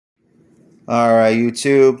Alright,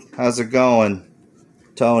 YouTube, how's it going?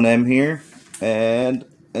 Tone M here, and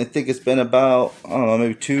I think it's been about, I don't know,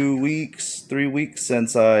 maybe 2 weeks, 3 weeks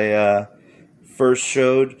since I first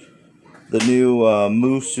showed the new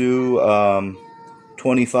MooSoo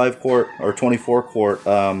 25 quart or 24 quart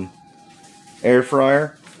air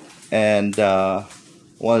fryer, and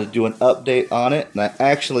wanted to do an update on it. And I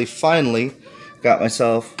actually finally got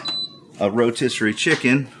myself a rotisserie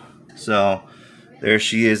chicken, so there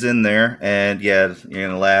she is in there. And yeah, you're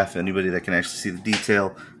gonna laugh. Anybody that can actually see the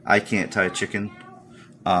detail, I can't tie chicken.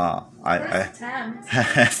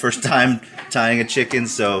 First time tying a chicken,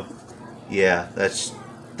 so yeah,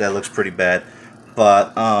 that looks pretty bad.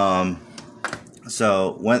 But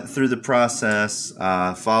so went through the process,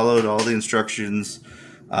 followed all the instructions,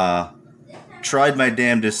 tried my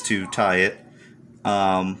damnedest to tie it.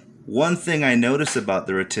 One thing I noticed about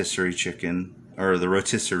the rotisserie chicken, or the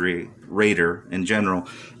rotisserator in general,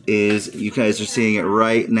 is, you guys are seeing it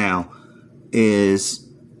right now, is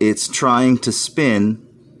it's trying to spin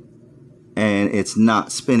and it's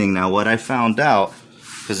not spinning. Now what I found out,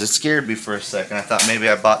 because it scared me for a second, I thought maybe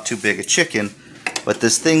I bought too big a chicken, but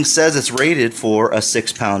this thing says it's rated for a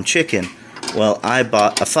 6-pound chicken. Well, I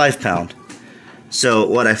bought a 5-pound. So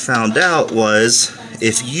what I found out was,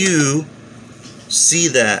 if you see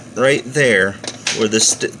that right there where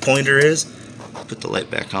this pointer is, put the light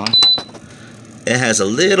back on, it has a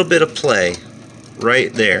little bit of play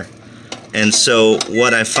right there. And so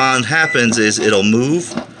what I found happens is it'll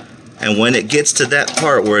move, and when it gets to that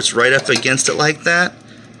part where it's right up against it like that,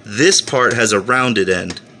 this part has a rounded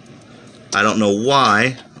end. I don't know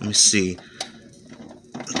why. Let me see.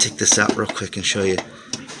 I'll take this out real quick and show you.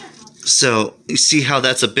 So you see how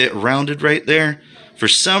that's a bit rounded right there? For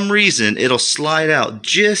some reason it'll slide out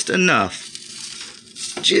just enough.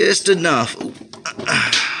 Just enough.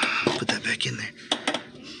 Put that back in there.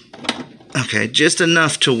 Okay, just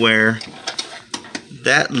enough to where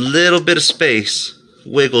that little bit of space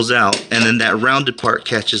wiggles out, and then that rounded part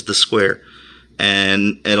catches the square,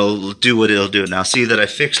 and it'll do what it'll do. Now see that I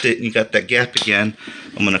fixed it, and you got that gap again.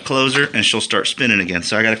 I'm going to close her and she'll start spinning again.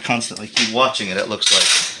 So I got to constantly keep watching it, it looks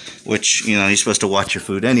like. Which, you know, you're supposed to watch your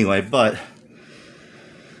food anyway, but a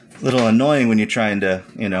little annoying when you're trying to,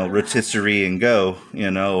 you know, rotisserie and go,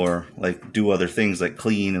 you know, or like do other things like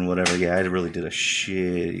clean and whatever. Yeah, I really did a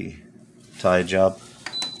shitty tie job,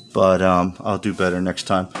 but I'll do better next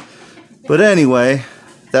time. But anyway,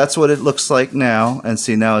 that's what it looks like now. And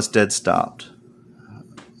see, now it's dead stopped.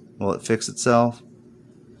 Will it fix itself?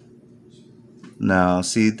 Now,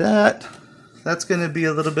 see, that's going to be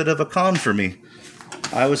a little bit of a con for me.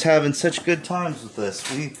 I was having such good times with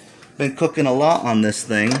this. We've been cooking a lot on this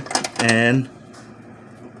thing, and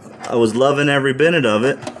I was loving every minute of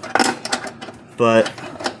it. But I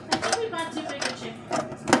think we bought too big a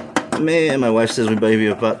chicken. Man, my wife says we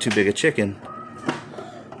maybe bought too big a chicken.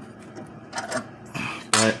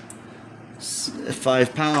 But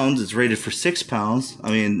 5 pounds, it's rated for 6 pounds.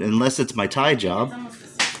 I mean, unless it's my tie job.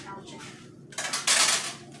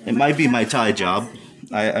 It might be my tie job.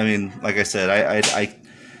 I mean, like I said, I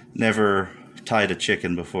never tied a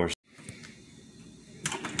chicken before.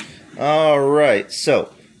 Alright,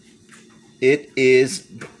 so it is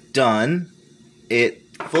done. It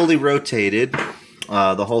fully rotated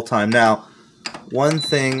the whole time. Now, one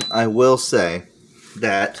thing I will say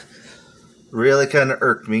that really kind of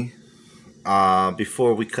irked me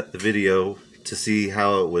before we cut the video to see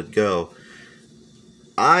how it would go.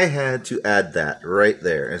 I had to add that right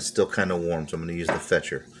there. It's still kind of warm, so I'm going to use the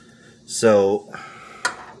fetcher. So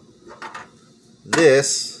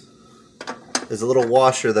this is a little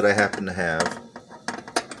washer that I happen to have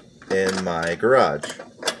in my garage.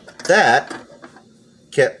 That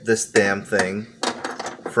kept this damn thing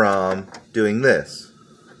from doing this.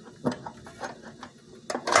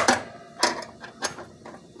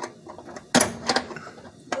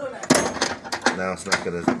 Now it's not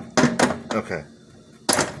going to... Okay.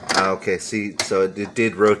 Okay, see, so it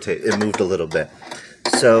did rotate. It moved a little bit.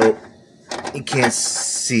 So, you can't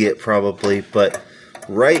see it probably, but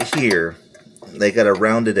right here, they got a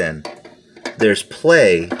rounded end. There's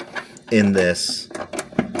play in this,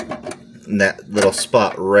 in that little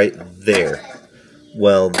spot right there.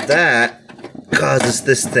 Well, that causes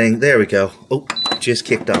this thing, there we go. Oh, just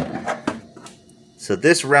kicked on. So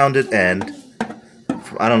this rounded end,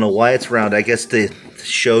 I don't know why it's round. I guess to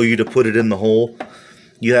show you to put it in the hole.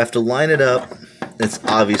 You have to line it up. It's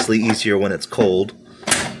obviously easier when it's cold,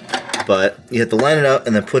 but you have to line it up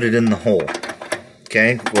and then put it in the hole,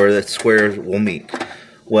 okay, where the squares will meet.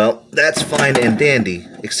 Well, that's fine and dandy,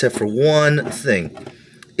 except for one thing.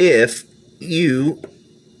 If you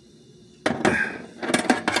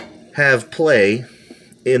have play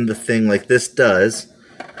in the thing like this does,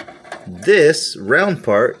 this round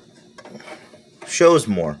part shows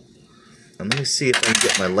more. And let me see if I can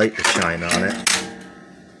get my light to shine on it.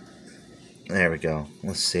 There we go.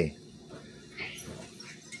 Let's see.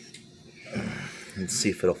 Let's see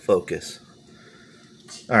if it'll focus.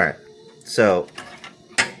 Alright, so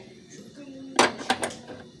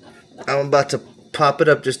I'm about to pop it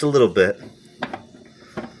up just a little bit.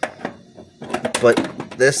 But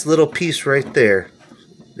this little piece right there,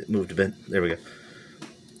 it moved a bit, there we go.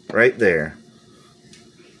 Right there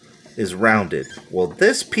is rounded. Well,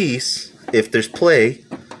 this piece, if there's play,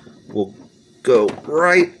 will go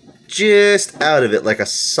right just out of it like a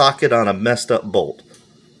socket on a messed up bolt.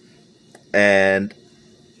 And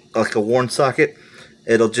like a worn socket,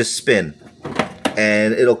 it'll just spin.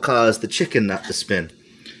 And it'll cause the chicken not to spin.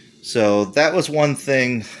 So that was one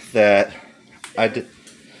thing that I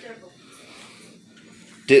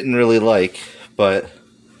didn't really like, but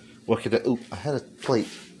what could I... Ooh, I had a plate.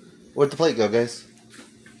 Where'd the plate go, guys?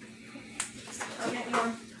 I'll get you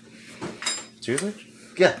one. Seriously?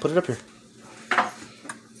 Yeah, put it up here.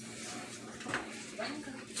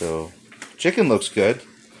 So, chicken looks good.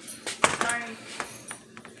 Sorry.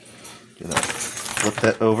 Gonna flip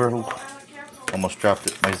that over. Ooh, almost dropped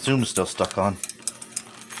it. My zoom's still stuck on.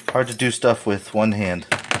 Hard to do stuff with one hand.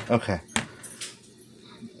 Okay.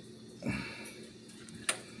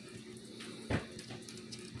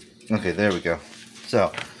 Okay, there we go.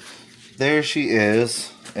 So, there she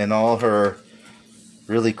is in all her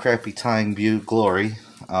really crappy tying glory.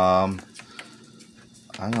 I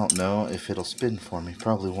don't know if it'll spin for me.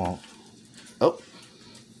 Probably won't. Oh.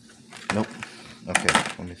 Nope. Okay,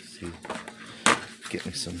 let me see. Get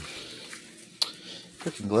me some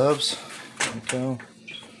cooking gloves. There we go.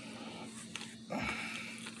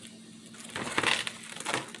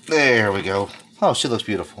 There we go. Oh, she looks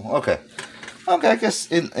beautiful. Okay. Okay, I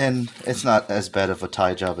guess and it's not as bad of a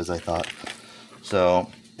tie job as I thought.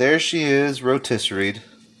 So, there she is, rotisseried.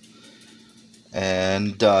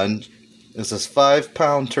 And done. This is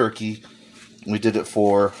 5-pound turkey. We did it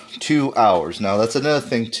for 2 hours. Now, that's another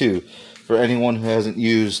thing, too. For anyone who hasn't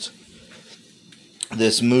used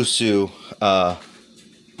this MooSoo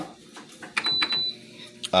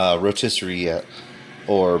rotisserie yet,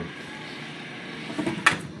 or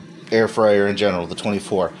air fryer in general, the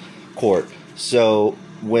 24 quart. So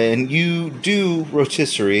when you do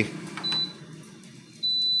rotisserie,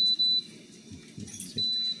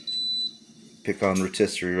 pick on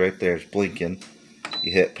rotisserie right there, it's blinking.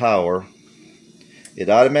 You hit power. It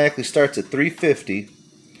automatically starts at 350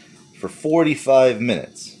 for 45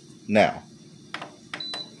 minutes. Now,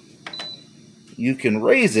 you can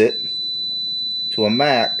raise it to a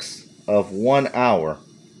max of 1 hour,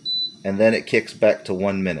 and then it kicks back to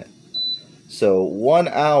 1 minute. So 1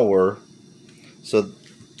 hour, so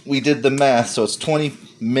we did the math, so it's 20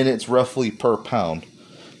 minutes roughly per pound.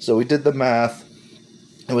 So we did the math.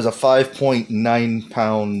 It was a 5.9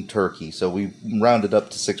 pound turkey, so we rounded up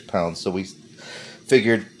to 6 pounds. So we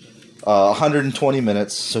figured 120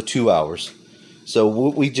 minutes, so 2 hours. So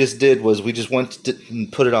what we just did was we just went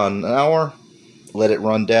and put it on an hour, let it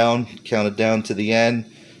run down, counted down to the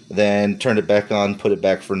end, then turned it back on, put it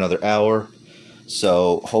back for another hour.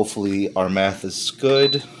 So hopefully our math is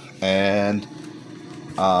good, and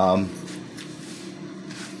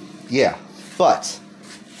yeah. But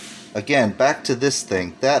again, back to this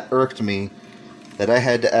thing that irked me, that I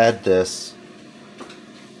had to add this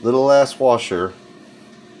little ass washer.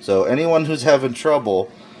 So anyone who's having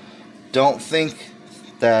trouble, don't think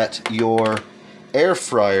that your air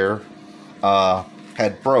fryer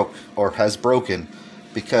has broken,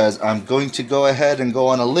 because I'm going to go ahead and go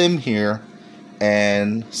on a limb here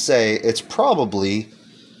and say it's probably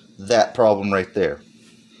that problem right there.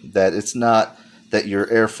 That it's not that your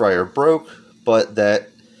air fryer broke, but that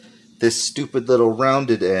this stupid little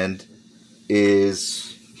rounded end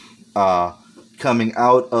is coming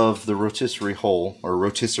out of the rotisserie hole, or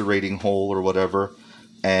rotisserating hole, or whatever,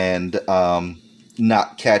 and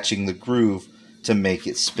not catching the groove to make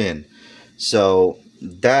it spin. So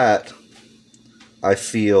that, I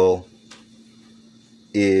feel,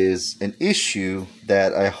 is an issue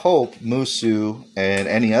that I hope MooSoo and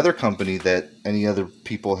any other company that any other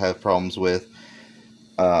people have problems with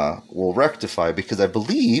will rectify, because I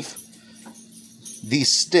believe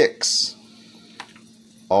these sticks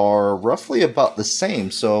are roughly about the same.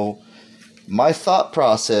 So my thought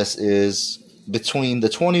process is, between the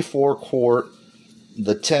 24 quart,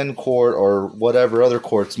 the 10 quart, or whatever other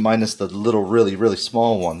quarts, minus the little really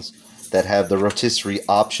small ones that have the rotisserie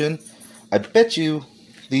option, I bet you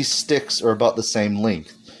these sticks are about the same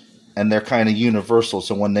length. and they're kind of universal.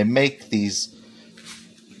 So when they make these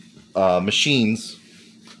machines,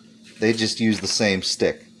 they just use the same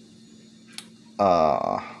stick,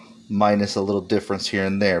 minus a little difference here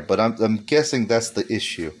and there. But I'm guessing that's the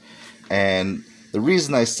issue. And the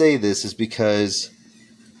reason I say this is because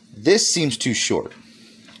this seems too short.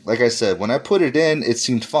 Like I said, when I put it in, it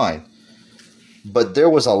seemed fine. But there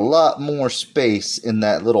was a lot more space in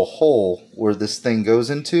that little hole where this thing goes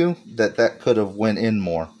into that could have went in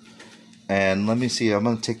more. And let me see, I'm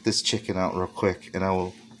going to take this chicken out real quick and I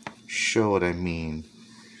will show what I mean.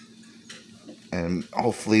 And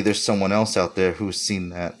hopefully there's someone else out there who's seen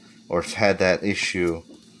that or had that issue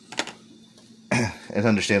and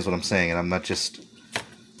understands what I'm saying, and I'm not just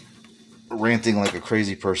ranting like a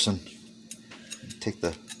crazy person. Take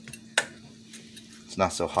the... It's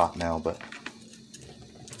not so hot now, but...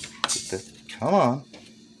 Come on.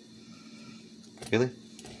 Really?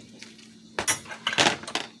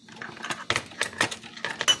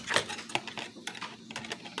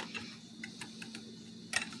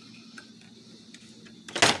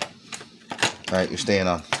 Alright, you're staying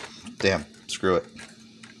on. Damn, screw it.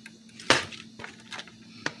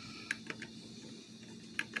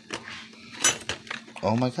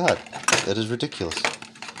 Oh my god, that is ridiculous.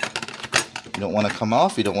 You don't want to come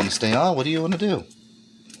off, you don't want to stay on, what do you want to do?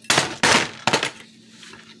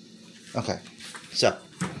 Okay, so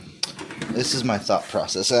this is my thought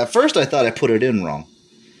process. At first I thought I put it in wrong.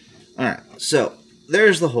 Alright, so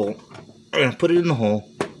there's the hole. I'm going to put it in the hole.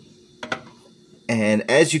 And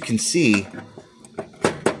as you can see,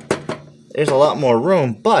 there's a lot more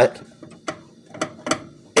room, but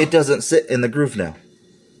it doesn't sit in the groove now.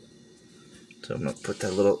 So I'm going to put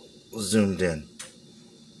that little zoomed in.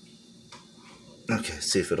 Okay,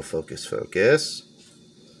 see if it'll focus. Focus.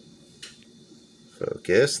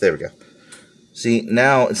 Focus. There we go. See,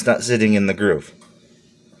 now it's not sitting in the groove.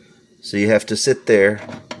 So you have to sit there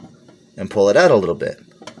and pull it out a little bit.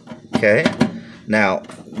 Okay? Now,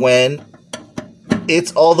 when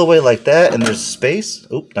it's all the way like that and there's space,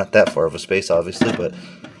 oop, not that far of a space obviously, but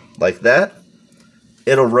like that,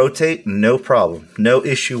 it'll rotate no problem. No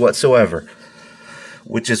issue whatsoever.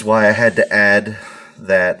 Which is why I had to add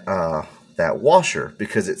that that washer,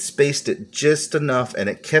 because it spaced it just enough and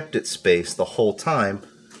it kept it spaced the whole time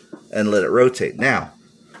and let it rotate. Now,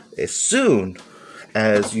 as soon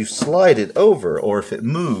as you slide it over, or if it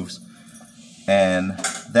moves and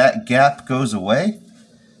that gap goes away,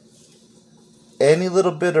 any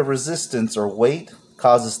little bit of resistance or weight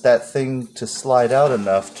causes that thing to slide out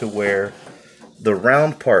enough to where the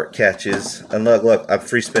round part catches. And look, I'm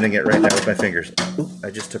free spinning it right now with my fingers. Oop, I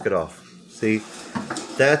just took it off. See,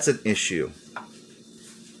 that's an issue.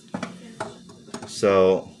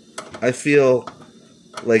 So I feel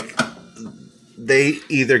like they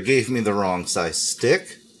either gave me the wrong size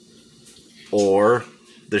stick, or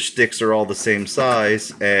their sticks are all the same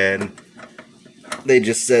size and they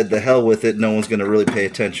just said the hell with it, no one's going to really pay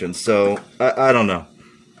attention. So I don't know.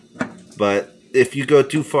 But if you go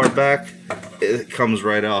too far back, it comes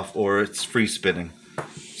right off, or it's free spinning.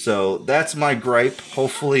 So that's my gripe.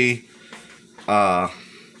 Hopefully,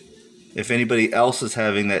 if anybody else is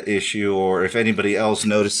having that issue, or if anybody else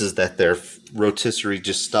notices that their rotisserie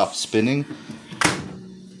just stopped spinning,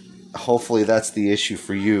 hopefully that's the issue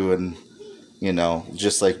for you. And you know,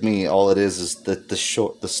 just like me, all it is that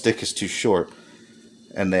the stick is too short,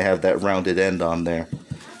 and they have that rounded end on there,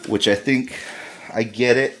 which I think I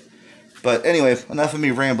get it. But anyway, enough of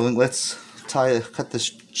me rambling. Let's cut this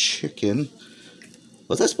chicken.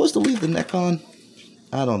 Was I supposed to leave the neck on?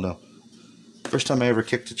 I don't know. First time I ever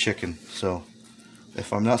kicked a chicken, so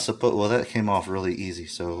if I'm not supposed, well, that came off really easy,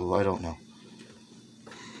 so I don't know.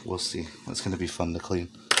 We'll see. It's gonna be fun to clean.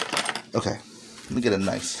 Okay, let me get a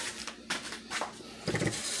knife.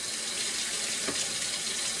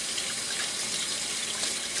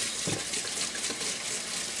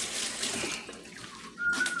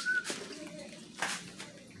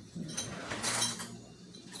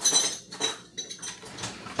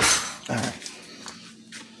 Alright,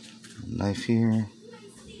 knife here,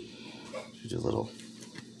 do a little.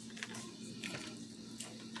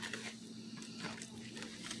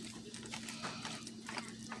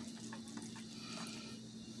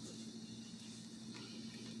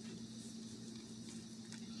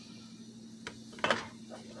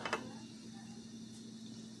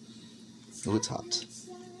 Oh, it's hot.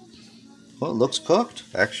 Well, it looks cooked,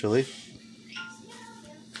 actually.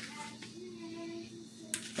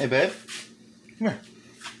 Hey, babe. Come here.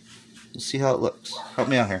 Let's see how it looks. Help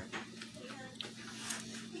me out here.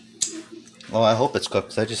 Oh, I hope it's cooked,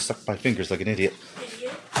 because I just sucked my fingers like an idiot.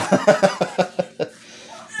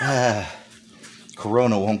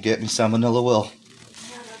 Corona won't get me, salmonella will.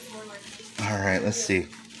 Yeah, that's more like it. All right, let's see.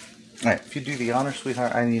 All right, if you do the honor,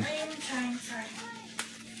 sweetheart, I need. I am trying, sorry.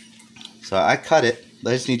 So I cut it.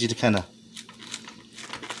 I just need you to kind of.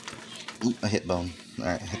 I hit bone. All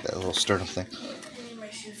right, hit that little sternum thing. I need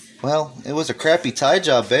my shoes. Well, it was a crappy tie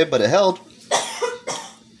job, babe, but it held. Sorry.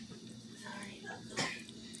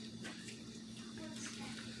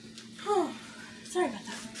 Oh, sorry about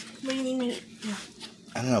that. What do you need me to do?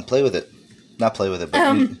 I don't know. Play with it. Not play with it, but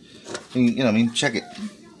I mean, check it.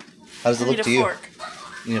 How does it look to you? Fork.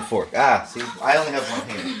 You need a fork. Ah, see, I only have one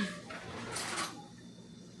hand.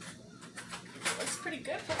 Looks pretty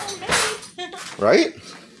good for homemade. Right?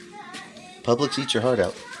 Publix, eat your heart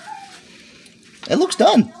out. It looks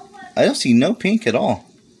done. I don't see no pink at all.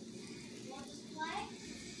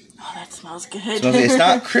 Oh, that smells good. It's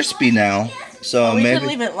not crispy now, so we maybe could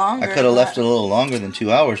leave it longer. I could have left it a little longer than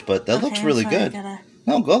 2 hours, but that looks really good.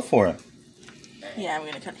 No, go for it. Yeah, I'm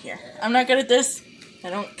gonna cut here. I'm not good at this. I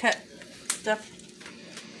don't cut stuff.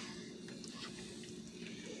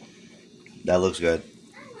 That looks good.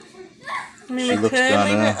 I mean, She we looks could done,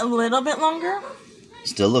 leave it a little bit longer.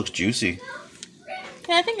 Still looks juicy.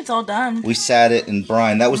 Yeah, I think it's all done. We sat it in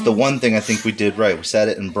brine. That was the one thing I think we did right. We sat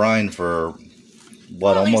it in brine for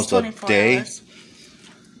what, At almost least a 24 day. hours.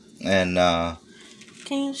 And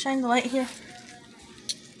Can you shine the light here?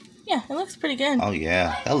 Yeah, it looks pretty good. oh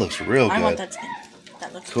yeah, that looks real good. I want that skin.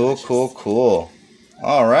 That looks Cool, delicious. cool.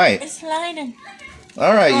 All right. It's sliding.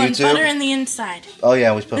 All right, Oh, and YouTube. butter in the inside. Oh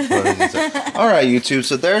yeah, we put butter in the inside. All right, YouTube.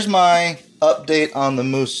 So there's my update on the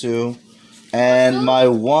MooSoo, and my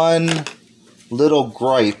one little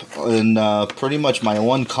gripe, and pretty much my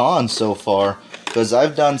one con so far, because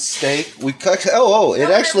I've done steak. We cut. It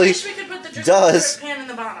actually does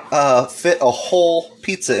fit a whole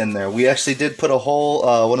pizza in there. We actually did put a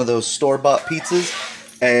whole one of those store-bought pizzas,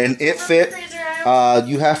 and it fit.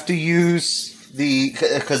 You have to use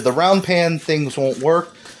because the round pan things won't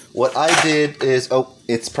work. What I did is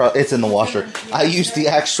it's in the washer. I used the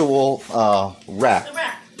actual rack.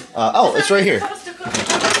 It's right here.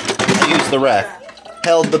 I used the rack.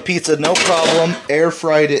 Held the pizza no problem. Air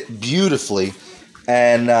fried it beautifully,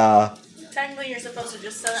 and technically you're supposed to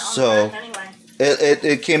just set it on the rack anyway.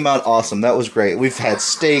 It came out awesome. That was great. We've had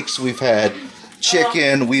steaks. We've had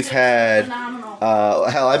chicken. We've had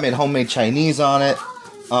hell, I made homemade Chinese on it.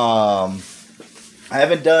 I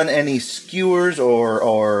haven't done any skewers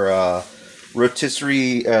or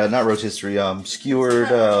rotisserie, not rotisserie,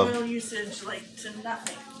 skewered oil usage like to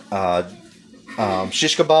nothing.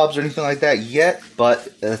 shish kebabs or anything like that yet, but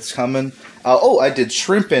it's coming. I did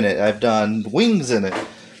shrimp in it. I've done wings in it.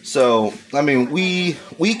 So I mean, we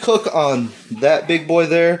cook on that big boy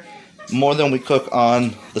there more than we cook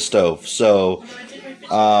on the stove. So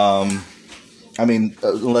I mean,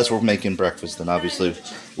 unless we're making breakfast, then obviously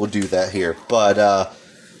we'll do that here. But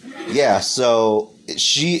yeah, so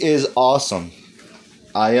she is awesome.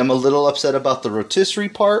 I am a little upset about the rotisserie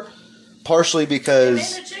part, partially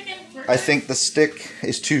because I think the stick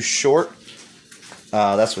is too short.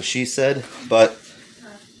 That's what she said. But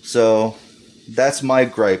so that's my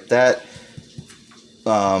gripe. That's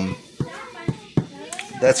kind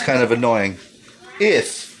of annoying.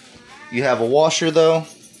 If you have a washer though,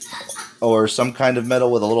 or some kind of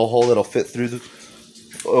metal with a little hole that'll fit through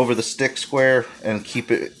over the stick square and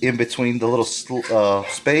keep it in between the little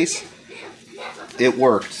space, it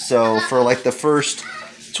worked. So for like the first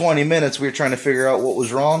 20 minutes we were trying to figure out what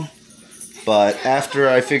was wrong, but after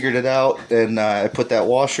I figured it out and I put that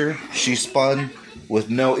washer, she spun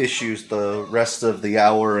with no issues the rest of the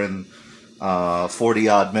hour and 40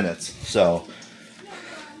 odd minutes. So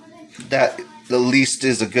that at least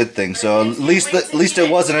is a good thing. So at least it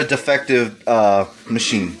wasn't a defective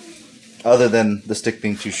machine, other than the stick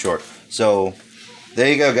being too short. So there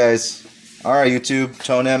you go, guys. All right, YouTube.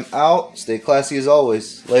 Tone M out. Stay classy as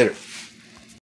always. Later.